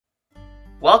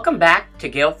Welcome back to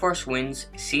GaleForceWins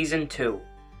Season 2.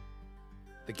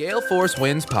 The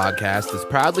GaleForceWins podcast is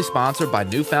proudly sponsored by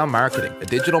Newfound Marketing, a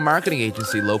digital marketing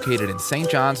agency located in St.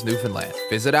 John's, Newfoundland.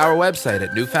 Visit our website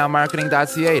at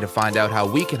newfoundmarketing.ca to find out how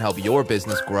we can help your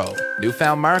business grow.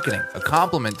 Newfound Marketing, a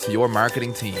complement to your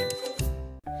marketing team.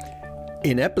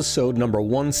 In episode number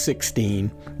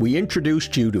 116, we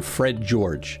introduced you to Fred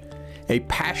George, a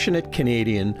passionate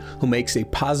Canadian who makes a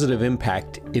positive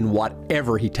impact in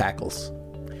whatever he tackles.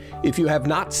 If you have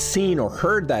not seen or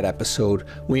heard that episode,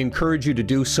 we encourage you to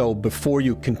do so before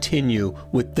you continue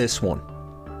with this one.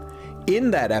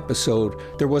 In that episode,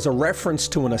 there was a reference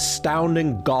to an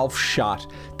astounding golf shot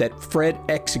that Fred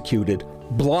executed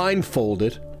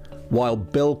blindfolded while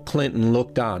Bill Clinton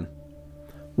looked on.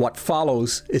 What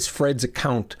follows is Fred's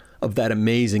account of that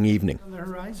amazing evening. On the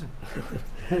horizon.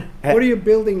 What are you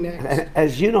building next?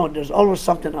 As you know, there's always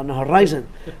something on the horizon,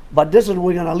 but this is,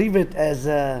 we're gonna leave it as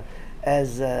a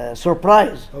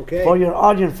surprise for your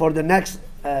audience for the next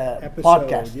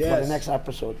podcast, yes. for the next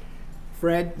episode.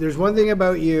 Fred, there's one thing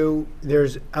about you.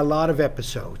 There's a lot of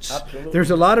episodes. Absolutely.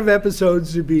 There's a lot of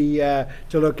episodes to be to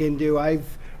look into.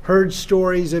 I've heard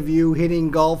stories of you hitting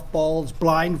golf balls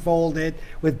blindfolded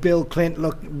with Bill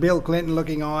Clinton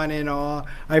looking on in awe.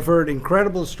 I've heard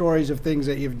incredible stories of things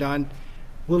that you've done.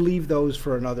 We'll leave those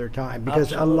for another time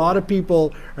because a lot of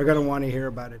people are going to want to hear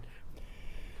about it.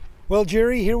 Well,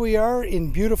 Jerry, here we are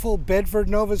in beautiful Bedford,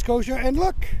 Nova Scotia. And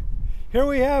look, here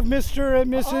we have Mr. and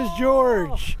Mrs.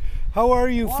 George. How are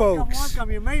you folks?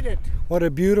 Welcome, you made it. What a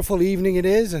beautiful evening it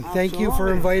is, and thank you for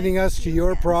inviting us to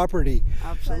your property.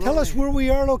 Absolutely. Tell us where we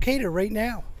are located right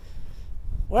now.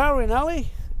 Well, we're in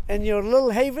Alley, in your little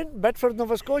haven, Bedford,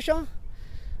 Nova Scotia,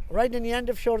 right in the end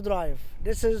of Shore Drive.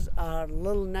 This is our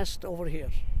little nest over here.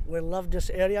 We love this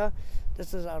area.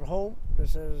 This is our home.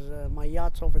 This is my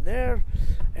yachts over there,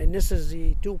 and this is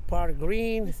the two-part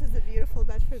green. This is the beautiful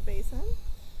Bedford Basin.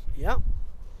 Yeah.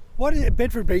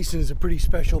 Bedford Basin is a pretty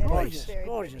special place.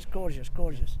 Gorgeous, gorgeous,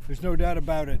 gorgeous. There's no doubt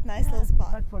about it. Nice little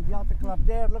spot. Bedford Yacht Club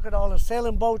there. Look at all the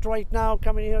sailing boat right now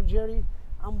coming here, Jerry.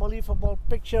 Unbelievable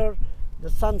picture. The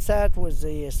sunset with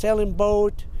the sailing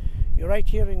boat. You're right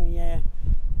here in the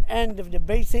end of the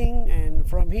basin, and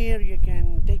from here you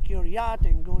can take your yacht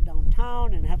and go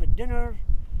downtown and have a dinner.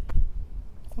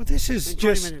 Well, this is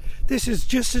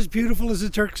just as beautiful as the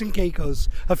Turks and Caicos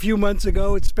a few months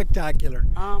ago. It's spectacular.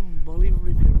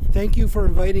 Unbelievably beautiful. Thank you for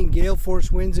inviting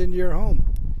GaleForceWins into your home.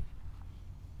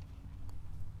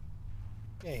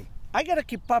 Okay. I gotta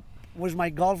keep up with my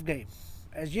golf game.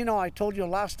 As you know, I told you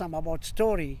last time about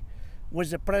story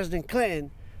with the President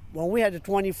Clinton when we had a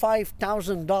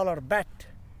 $25,000 bet.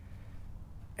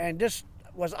 And this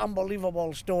was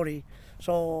unbelievable story.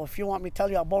 So if you want me to tell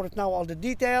you about it now, all the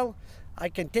detail, I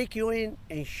can take you in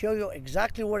and show you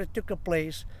exactly where it took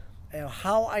place and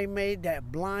how I made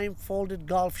that blindfolded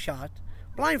golf shot.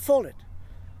 Blindfolded,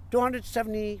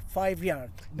 275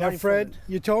 yards. Now, Fred,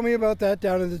 you told me about that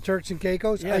down in the Turks and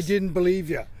Caicos. Yes. I didn't believe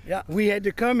you. Yeah. We had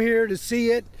to come here to see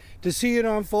it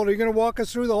unfold. Are you going to walk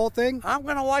us through the whole thing? I'm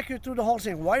going to walk you through the whole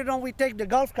thing. Why don't we take the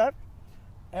golf cart?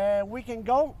 We can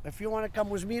go. If you want to come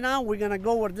with me now, we're going to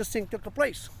go where this thing took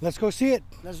place. Let's go see it.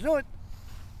 Let's do it.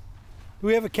 Do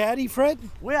we have a caddy, Fred?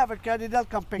 We have a caddy. They'll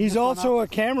come pick He's this one also up. a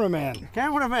cameraman.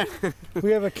 Cameraman.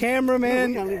 We have a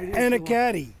cameraman and a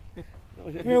caddy.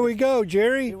 Here we go,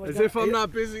 Jerry. As if I'm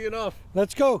not busy enough.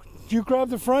 Let's go. You grab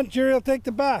the front, Jerry will take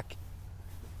the back.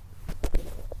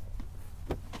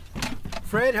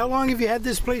 Fred, how long have you had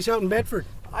this place out in Bedford?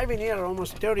 I've been here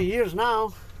almost 30 years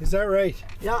now. Is that right?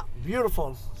 Yeah,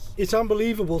 beautiful. It's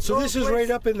unbelievable. So this is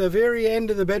right up in the very end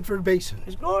of the Bedford Basin.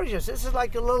 It's gorgeous. This is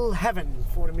like a little heaven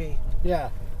for me. Yeah.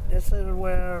 This is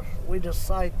where we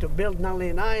decide to build Nellie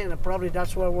and I, and probably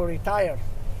that's where we'll retire.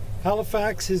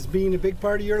 Halifax has been a big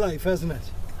part of your life, hasn't it?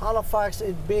 Halifax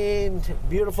has been a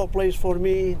beautiful place for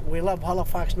me. We love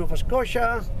Halifax, Nova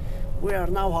Scotia. We are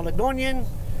now Haligonian,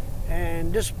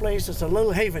 and this place is a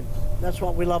little haven. That's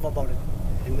what we love about it.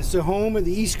 And this is the home of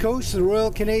the East Coast, the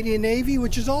Royal Canadian Navy,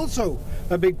 which is also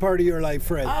a big part of your life,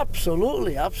 Fred.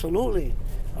 Absolutely, absolutely.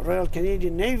 Royal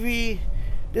Canadian Navy.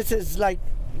 This is like,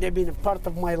 they've been a part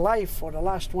of my life for the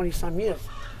last 20-some years.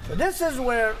 So this is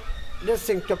where this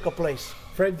thing took place.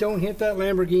 Fred, don't hit that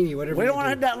Lamborghini, whatever We don't want to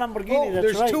hit that Lamborghini, oh, that's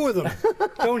there's right. two of them.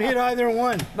 Don't hit either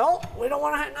one. No, we don't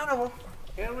want to hit none of them.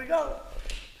 Here we go.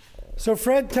 So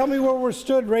Fred, tell me where we're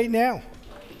stood right now.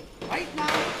 Right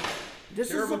now, this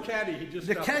Terrible is caddy. He just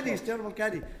the got caddy is terrible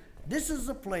caddy. This is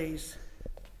the place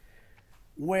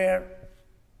where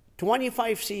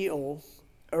 25 CEO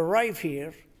arrived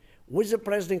here with the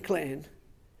President Clinton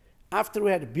after we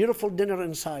had a beautiful dinner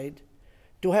inside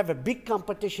to have a big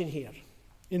competition here.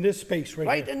 In this space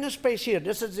right here. in this space here.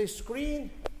 This is the screen,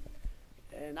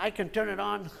 and I can turn it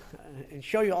on and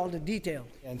show you all the detail.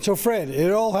 And so, Fred,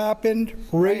 it all happened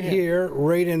right here,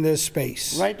 right in this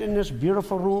space. Right in this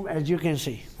beautiful room, as you can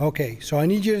see. Okay, so I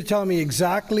need you to tell me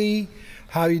exactly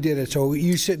how you did it. So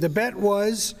you said the bet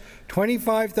was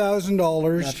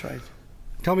 $25,000. That's right.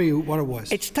 Tell me what it was.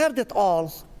 It started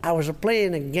all, I was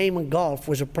playing a game of golf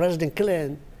with President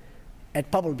Clinton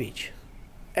at Pebble Beach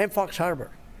and Fox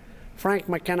Harbor. Frank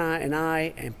McKenna and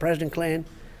I and President Clinton,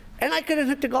 and I couldn't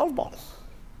hit the golf ball.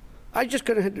 I just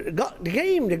couldn't hit the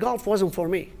game. The golf wasn't for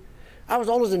me. I was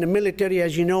always in the military,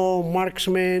 as you know,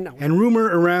 marksman. And rumor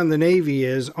around the Navy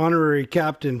is honorary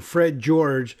Captain Fred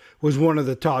George was one of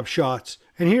the top shots.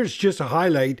 And here's just a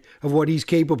highlight of what he's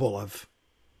capable of.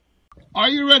 Are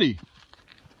you ready?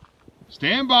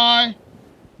 Stand by.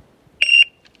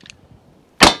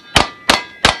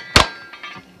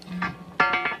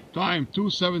 Time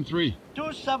 2:73.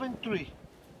 273.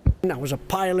 I was a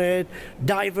pilot,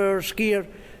 diver, skier.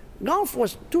 Golf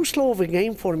was too slow of a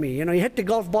game for me. You know, you hit the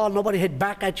golf ball, nobody hit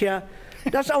back at you.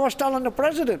 That's how I was telling the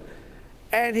president.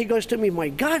 And he goes to me, my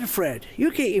God, Fred,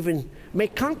 you can't even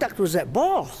make contact with that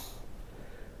ball.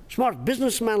 Smart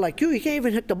businessman like you can't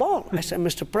even hit the ball. I said,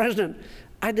 Mr. President,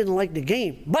 I didn't like the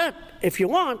game. But if you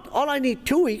want, all I need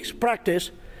 2 weeks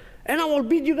practice, and I will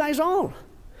beat you guys all.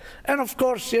 And of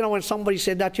course, you know, when somebody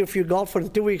said that to a few golfers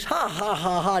in 2 weeks, ha, ha,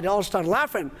 ha, ha, they all start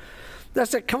laughing. They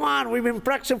said, come on, we've been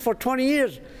practicing for 20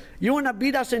 years. You want to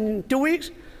beat us in 2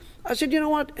 weeks? I said, you know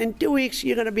what, in 2 weeks,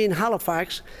 you're going to be in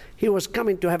Halifax. He was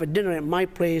coming to have a dinner at my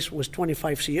place with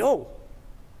 25 CEO.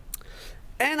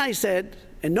 And I said,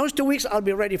 in those 2 weeks, I'll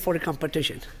be ready for the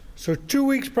competition. So 2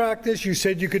 weeks practice, you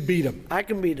said you could beat him. I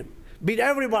can beat him. Beat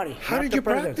everybody. How did you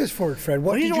practice for it, Fred?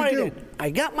 What did you do? I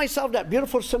got myself that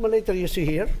beautiful simulator you see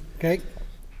here. Okay.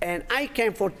 And I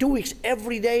came for 2 weeks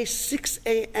every day, 6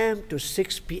 a.m. to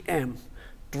 6 p.m.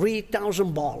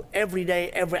 3,000 ball every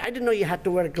day. I didn't know you had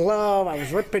to wear a glove. I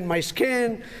was ripping my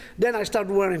skin. Then I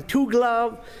started wearing 2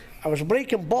 gloves. I was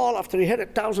breaking ball after you hit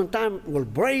 1,000 times, it will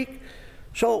break.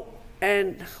 So,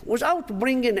 and without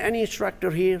bringing any instructor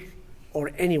here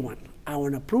or anyone, I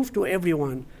want to prove to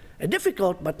everyone,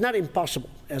 difficult but not impossible.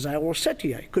 As I always said to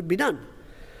you, it could be done.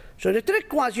 So the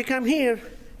trick was you come here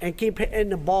and keep hitting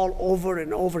the ball over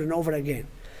and over and over again.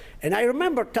 And I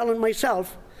remember telling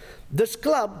myself, this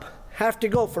club have to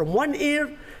go from one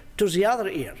ear to the other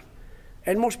ear.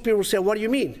 And most people say, what do you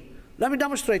mean? Let me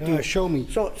demonstrate to you. Show me.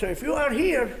 So if you are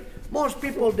here, most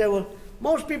people they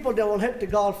will hit the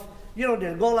golf, you know,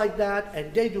 they'll go like that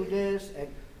and they do this, and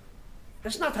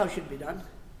that's not how it should be done.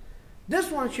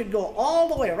 This one should go all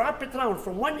the way, wrap it around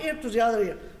from one ear to the other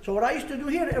ear. So what I used to do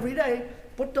here every day,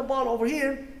 put the ball over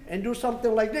here and do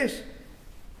something like this.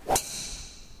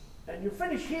 And you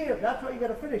finish here, that's where you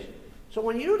gotta finish. So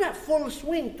when you do that full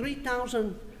swing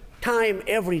 3,000 times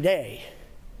every day,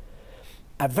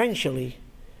 eventually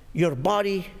your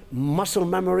body, muscle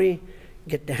memory,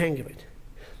 get the hang of it.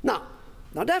 Now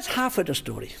that's half of the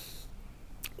story.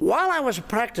 While I was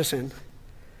practicing,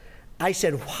 I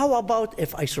said, how about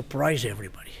if I surprise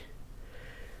everybody?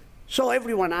 So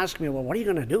everyone asked me, well, what are you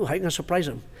going to do? How are you going to surprise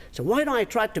them? So why don't I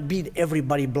try to beat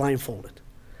everybody blindfolded?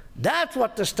 That's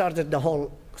what started the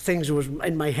whole things was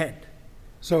in my head.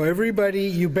 So everybody,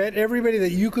 you bet everybody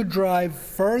that you could drive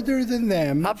further than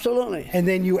them. Absolutely. And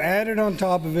then you added on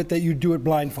top of it that you do it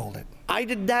blindfolded. I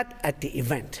did that at the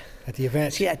event. At the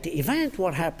event? See, at the event,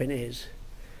 what happened is,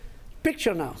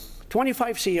 picture now,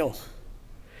 25 CEO.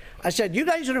 I said, you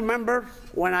guys remember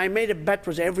when I made a bet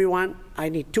with everyone, I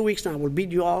need 2 weeks and I will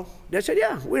beat you all? They said,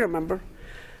 yeah, we remember.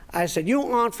 I said,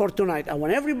 you on for tonight. I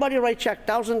want everybody to write check,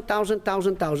 1,000, 1,000,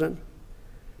 1,000, 1,000.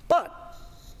 But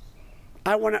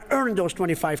I want to earn those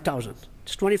 25,000.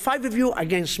 It's 25 of you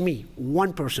against me,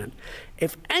 1%.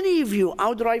 If any of you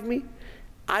outdrive me,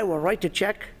 I will write a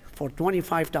check for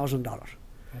 $25,000. Oh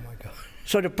my God.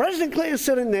 So the President Clinton is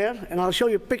sitting there, and I'll show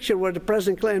you a picture where the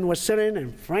President Clinton was sitting,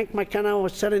 and Frank McKenna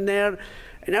was sitting there,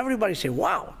 and everybody said,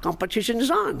 wow, competition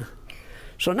is on.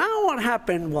 So now what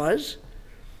happened was,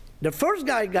 the first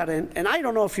guy got in, and I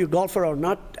don't know if you're a golfer or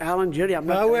not, Alan, Jerry, I'm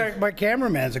not. My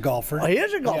cameraman's a golfer. Oh, he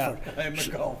is a golfer. Yeah, I'm a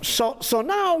golfer. So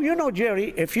now, you know,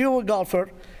 Jerry, if you're a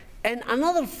golfer, and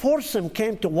another foursome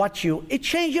came to watch you, it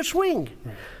changed your swing.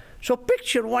 Right. So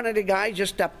picture one of the guys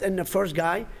just stepped in, the first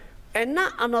guy, and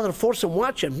not another foursome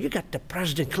watch him. You got the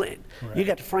President Clinton. Right. You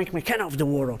got Frank McKenna of the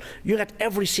world. You got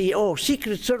every CEO,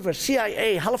 Secret Service,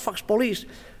 CIA, Halifax Police.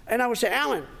 And I would say,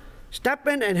 Alan, step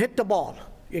in and hit the ball.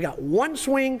 You got one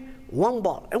swing, one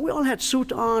ball. And we all had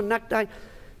suit on, necktie.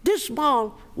 This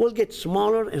ball will get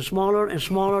smaller and smaller and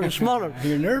smaller and smaller.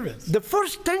 You're nervous. The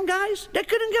first 10 guys, they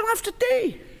couldn't get off the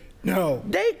tee. No.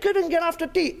 They couldn't get off the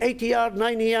tee. 80 yards,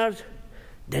 90 yards.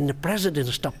 Then the president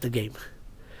stopped the game.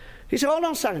 He said, hold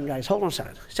on a second, guys, hold on a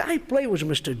second. He said, I played with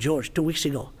Mr. George 2 weeks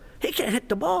ago. He can't hit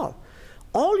the ball.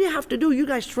 All you have to do, you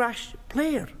guys trash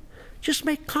player, just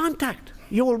make contact.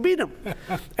 You will beat him.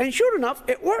 And sure enough,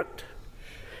 it worked.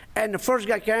 And the first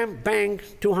guy came, bang,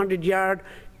 200 yards,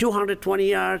 220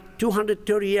 yards,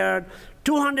 230 yards,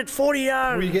 240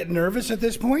 yards. Were you getting nervous at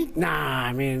this point? Nah,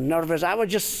 I mean, nervous. I was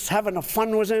just having a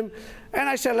fun with him. And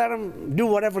I said, let them do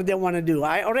whatever they want to do.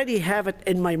 I already have it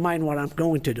in my mind what I'm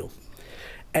going to do.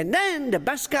 And then the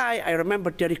best guy, I remember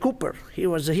Terry Cooper. He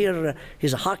was here,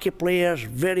 he's a hockey player,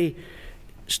 very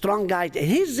strong guy. And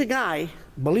he's the guy,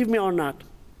 believe me or not,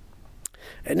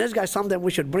 and this guy, someday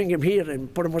we should bring him here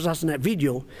and put him with us in that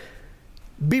video.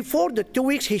 Before the 2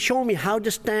 weeks, he showed me how to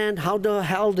stand, how to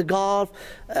hold the golf,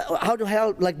 how to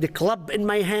hold like the club in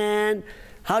my hand,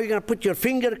 how you're gonna put your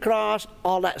finger across,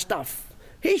 all that stuff.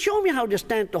 He showed me how to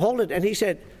stand to hold it, and he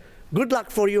said, good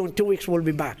luck for you, in 2 weeks we'll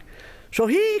be back. So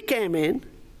he came in,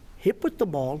 he put the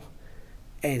ball,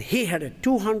 and he had a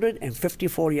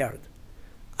 254 yard.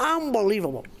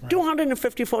 Unbelievable, right.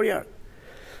 254 yard.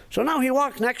 So now he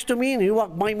walked next to me, and he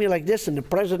walked by me like this, and the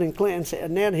President Clinton said,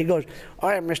 and then he goes, all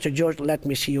right, Mr. George, let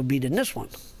me see you beat in this one.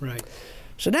 Right.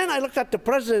 So then I looked at the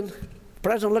President. The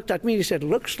President looked at me, he said,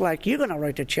 looks like you're gonna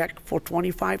write a check for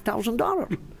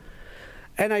 $25,000.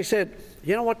 And I said,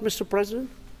 you know what, Mr. President?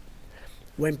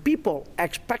 When people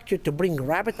expect you to bring a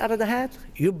rabbit out of the hat,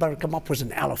 you better come up with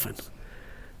an elephant.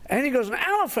 And he goes, an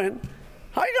elephant?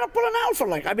 How are you gonna pull an elephant?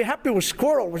 Like, I'd be happy with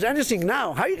squirrel, with anything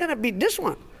now. How are you gonna beat this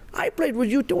one? I played with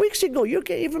you 2 weeks ago. You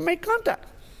can't even make contact.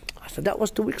 I said, that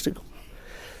was 2 weeks ago.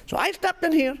 So I stepped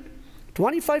in here,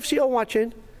 25 CO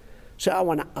watching, said, I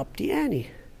want to up the ante.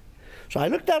 So I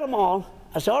looked at them all.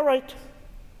 I said, all right,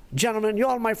 gentlemen, you're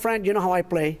all my friend. You know how I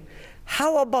play.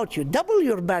 How about you double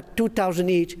your bet, 2,000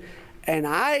 each, and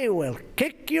I will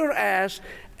kick your ass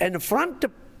in front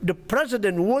of the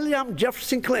President William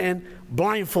Jefferson Clinton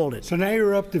blindfolded. So now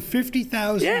you're up to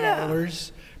 $50,000. Yeah.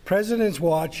 President's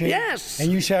watching. Yes.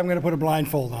 And you say, I'm going to put a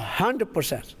blindfold on.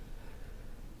 100%.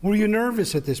 Were you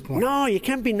nervous at this point? No, you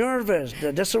can't be nervous.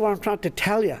 This is what I'm trying to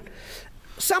tell you.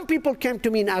 Some people came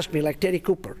to me and asked me, like Terry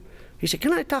Cooper. He said,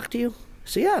 can I talk to you? I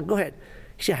said, yeah, go ahead.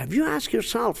 He said, have you asked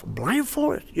yourself,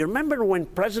 blindfolded? You remember when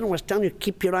President was telling you,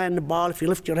 keep your eye on the ball, if you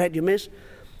lift your head, you miss?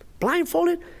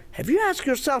 Blindfolded? Have you asked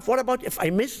yourself, what about if I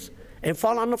miss and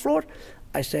fall on the floor?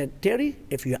 I said, Terry,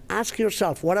 if you ask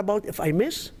yourself, what about if I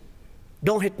miss?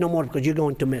 Don't hit no more because you're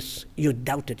going to miss. You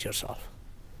doubted yourself.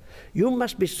 You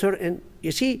must be certain.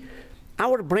 You see,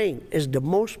 our brain is the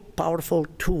most powerful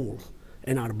tool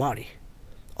in our body.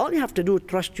 All you have to do is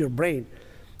trust your brain,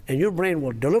 and your brain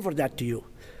will deliver that to you.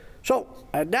 So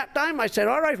at that time, I said,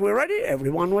 all right, we're ready.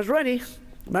 Everyone was ready.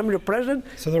 Remember the president?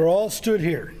 So they're all stood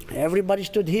here. Everybody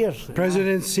stood here.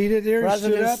 President seated there,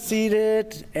 President stood up?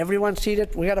 seated, everyone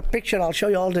seated. We got a picture. I'll show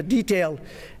you all the detail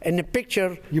in the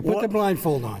picture. You put the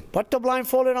blindfold on. Put the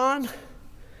blindfolded on,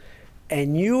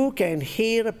 and you can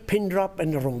hear a pin drop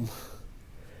in the room.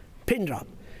 Pin drop.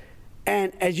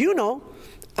 And as you know,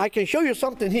 I can show you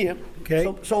something here.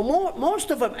 Okay. So most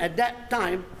of them at that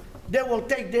time, they will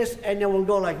take this and they will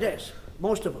go like this.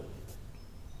 Most of them.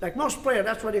 Like most players,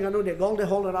 that's what they're gonna do. They go, they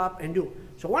hold it up and do.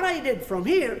 So what I did from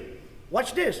here,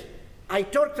 watch this. I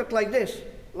torqued it like this,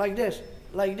 like this,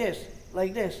 like this,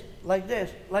 like this, like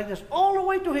this, like this, all the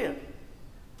way to here.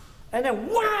 And then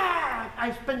whack,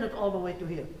 I spin it all the way to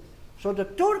here. So the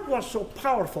torque was so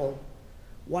powerful,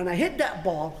 when I hit that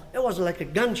ball, it was like a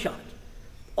gunshot.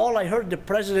 All I heard the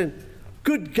president,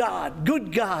 good God,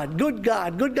 good God, good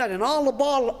God, good God, and all the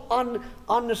ball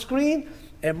on the screen,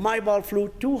 and my ball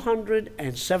flew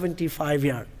 275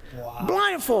 yards. Wow.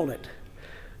 Blindfolded.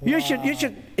 Wow. You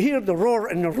should hear the roar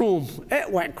in the room.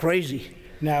 It went crazy.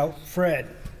 Now, Fred,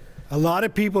 a lot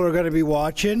of people are going to be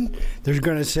watching. They're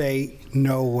going to say,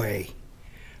 no way.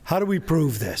 How do we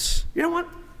prove this? You know what?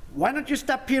 Why don't you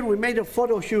step here? We made a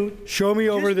photo shoot. Show me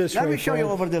over this way. Let me show you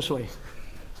Fred. over this way.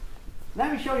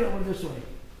 Let me show you over this way.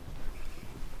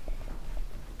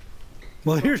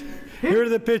 Well, here are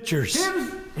the pictures.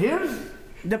 Here's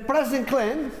the President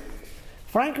Clinton,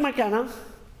 Frank McKenna,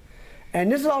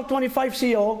 and this is all 25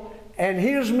 CO, and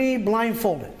here's me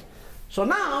blindfolded. So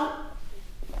now,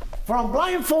 from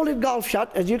blindfolded golf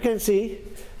shot, as you can see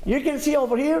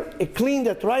over here, it cleaned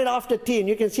it right off the tee, and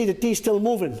you can see the tee still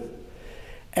moving.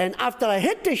 And after I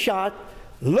hit the shot,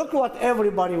 look what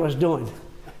everybody was doing.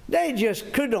 They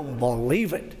just couldn't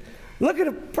believe it. Look at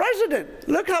the president.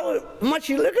 Look how much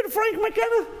look at Frank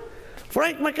McKenna.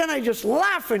 Frank McKenna just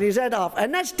laughing his head off.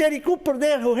 And that's Terry Cooper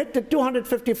there who hit the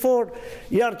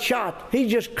 254-yard shot. He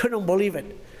just couldn't believe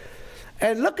it.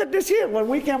 And look at this here. When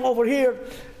we came over here,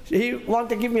 he wanted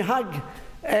to give me a hug.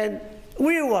 And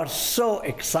we were so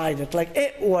excited. Like,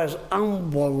 it was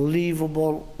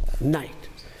unbelievable night.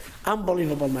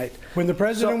 Unbelievable night. When the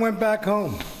president went back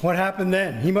home, what happened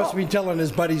then? He must be telling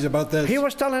his buddies about this. He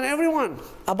was telling everyone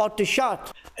about the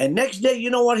shot. And next day, you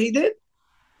know what he did?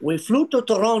 We flew to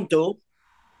Toronto.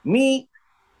 Me,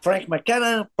 Frank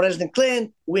McKenna, President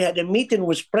Clinton, we had a meeting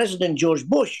with President George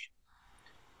Bush.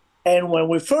 And when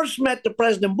we first met the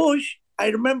President Bush, I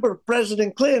remember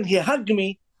President Clinton, he hugged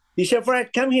me. He said,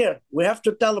 Frank, come here. We have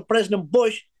to tell the President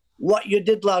Bush what you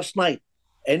did last night.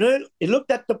 And he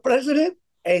looked at the president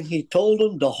and he told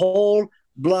him the whole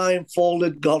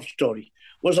blindfolded golf story.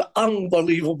 It was an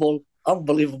unbelievable,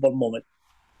 unbelievable moment.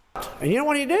 And you know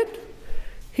what he did?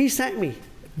 He sent me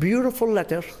a beautiful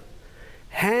letter,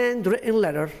 handwritten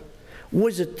letter,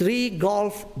 with a 3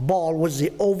 golf ball with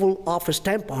the Oval Office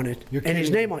stamp on it. And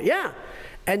his name on it. Yeah.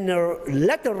 And the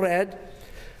letter read,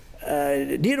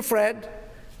 Dear Fred,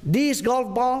 this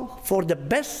golf ball for the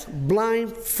best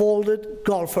blindfolded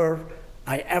golfer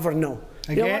I ever know.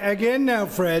 Again now,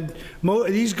 Fred,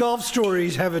 these golf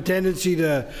stories have a tendency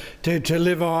to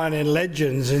live on in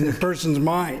legends in the person's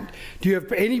mind. Do you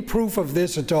have any proof of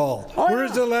this at all? Oh,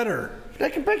 Where's the letter?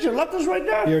 Take a picture. Look, this right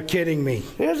there. You're kidding me.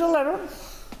 Here's a letter.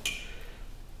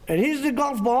 And here's the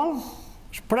golf ball.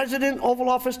 It's President Oval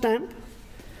Office stamp.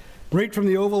 Right from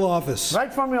the Oval Office.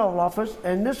 Right from the Oval Office.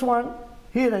 And this one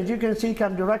here, as you can see,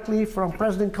 comes directly from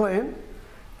President Clinton.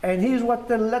 And here's what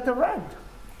the letter read.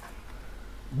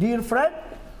 Dear Fred,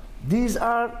 these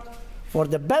are for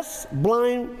the best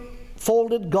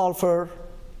blindfolded golfer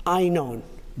I know.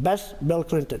 Best Bill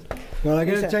Clinton. Well, I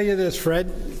got to tell you this,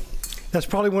 Fred. That's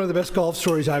probably one of the best golf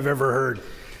stories I've ever heard.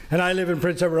 And I live in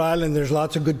Prince Edward Island. There's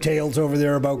lots of good tales over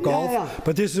there about golf,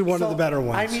 but this is one of the better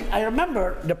ones. I mean, I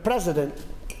remember the president,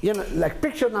 you know, like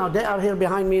picture now, they are here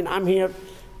behind me and I'm here,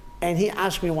 and he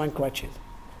asked me one question.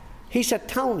 He said,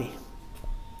 tell me,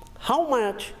 how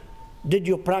much did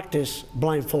you practice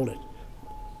blindfolded?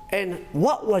 And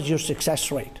what was your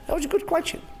success rate? That was a good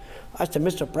question. I said,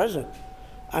 Mr. President,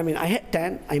 I mean, I hit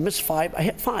 10, I missed 5, I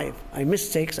hit 5. I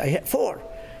missed 6, I hit 4. I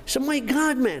said, my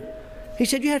God, man. He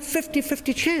said, you had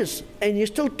 50-50 chance, and you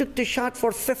still took the shot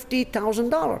for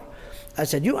 $50,000. I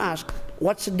said, you ask,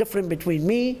 what's the difference between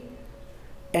me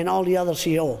and all the other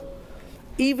CEO?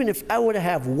 Even if I would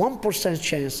have 1%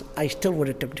 chance, I still would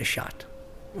have took the shot.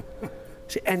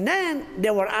 See, and then they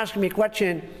were asking me a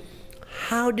question,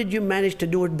 how did you manage to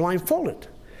do it blindfolded?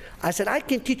 I said, I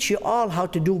can teach you all how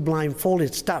to do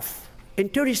blindfolded stuff in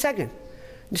 30 seconds.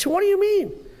 They said, what do you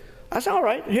mean? I said, all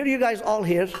right, here you guys all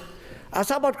here. I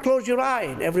said, how about close your eye?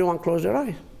 And everyone closed their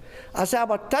eye. I said, how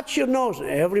about touch your nose? And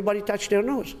everybody touched their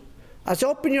nose. I said,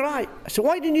 open your eye. I said,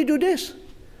 why didn't you do this?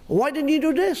 Why didn't you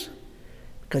do this?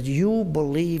 Because you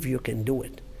believe you can do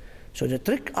it. So the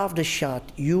trick of the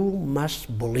shot, you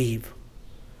must believe.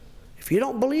 If you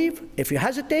don't believe, if you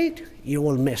hesitate, you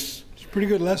will miss. It's a pretty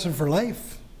good lesson for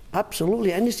life.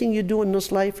 Absolutely. Anything you do in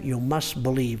this life, you must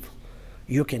believe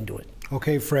you can do it.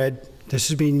 Okay, Fred. This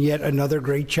has been yet another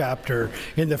great chapter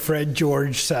in the Fred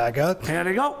George saga. There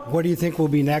you go. What do you think will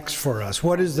be next for us?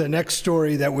 What is the next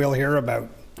story that we'll hear about?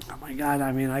 Oh my God,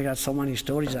 I mean, I got so many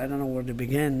stories, I don't know where to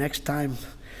begin. Next time,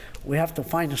 we have to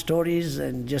find the stories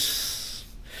and just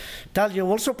tell you,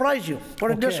 we'll surprise you.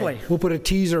 Put it this way. We'll put a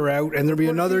teaser out, and there'll be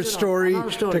another story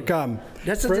to come.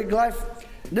 This is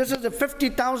the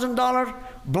 $50,000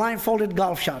 blindfolded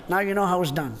golf shot. Now you know how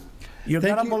it's done. You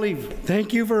gotta believe.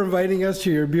 Thank you for inviting us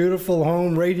to your beautiful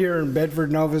home right here in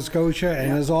Bedford, Nova Scotia.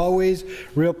 And as always,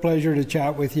 real pleasure to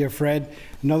chat with you, Fred.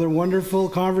 Another wonderful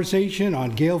conversation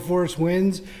on Gale Force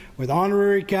Wins with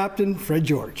Honorary Captain Fred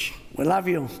George. We love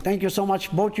you. Thank you so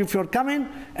much, both of you, for coming.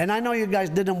 And I know you guys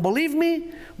didn't believe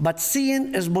me, but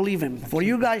seeing is believing. For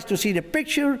you guys to see the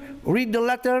picture, read the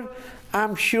letter,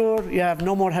 I'm sure you have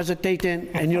no more hesitating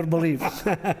and you'll believe.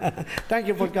 Thank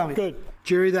you for coming. Good.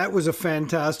 Jerry, that was a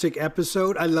fantastic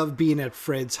episode. I love being at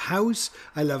Fred's house.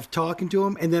 I love talking to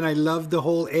him. And then I love the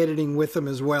whole editing with him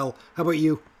as well. How about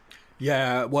you?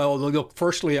 Yeah, well, look,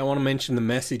 firstly, I want to mention the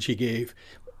message he gave.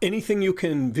 Anything you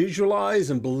can visualize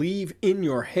and believe in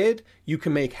your head, you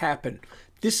can make happen.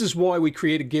 This is why we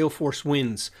created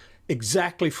GaleForceWins,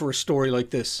 exactly for a story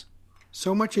like this.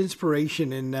 So much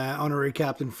inspiration in Honorary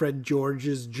Captain Fred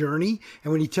George's journey.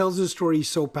 And when he tells his story, he's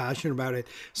so passionate about it.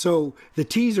 So the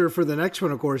teaser for the next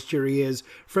one, of course, Jerry, is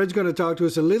Fred's going to talk to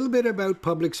us a little bit about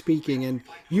public speaking. And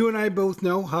you and I both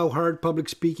know how hard public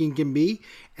speaking can be.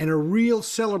 And a real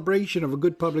celebration of a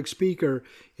good public speaker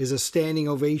is a standing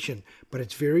ovation. But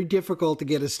it's very difficult to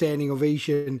get a standing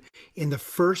ovation in the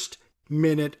first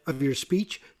minute of your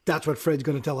speech. That's what Fred's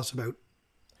going to tell us about.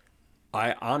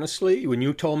 I honestly, when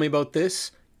you told me about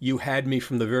this, you had me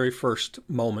from the very first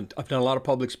moment. I've done a lot of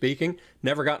public speaking,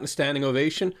 never gotten a standing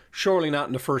ovation, surely not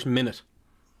in the first minute.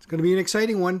 It's going to be an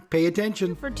exciting one. Pay attention.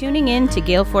 Thank you for tuning in to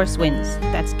GaleForceWins.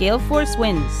 That's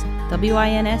GaleForceWins,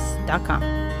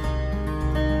 WINS.com.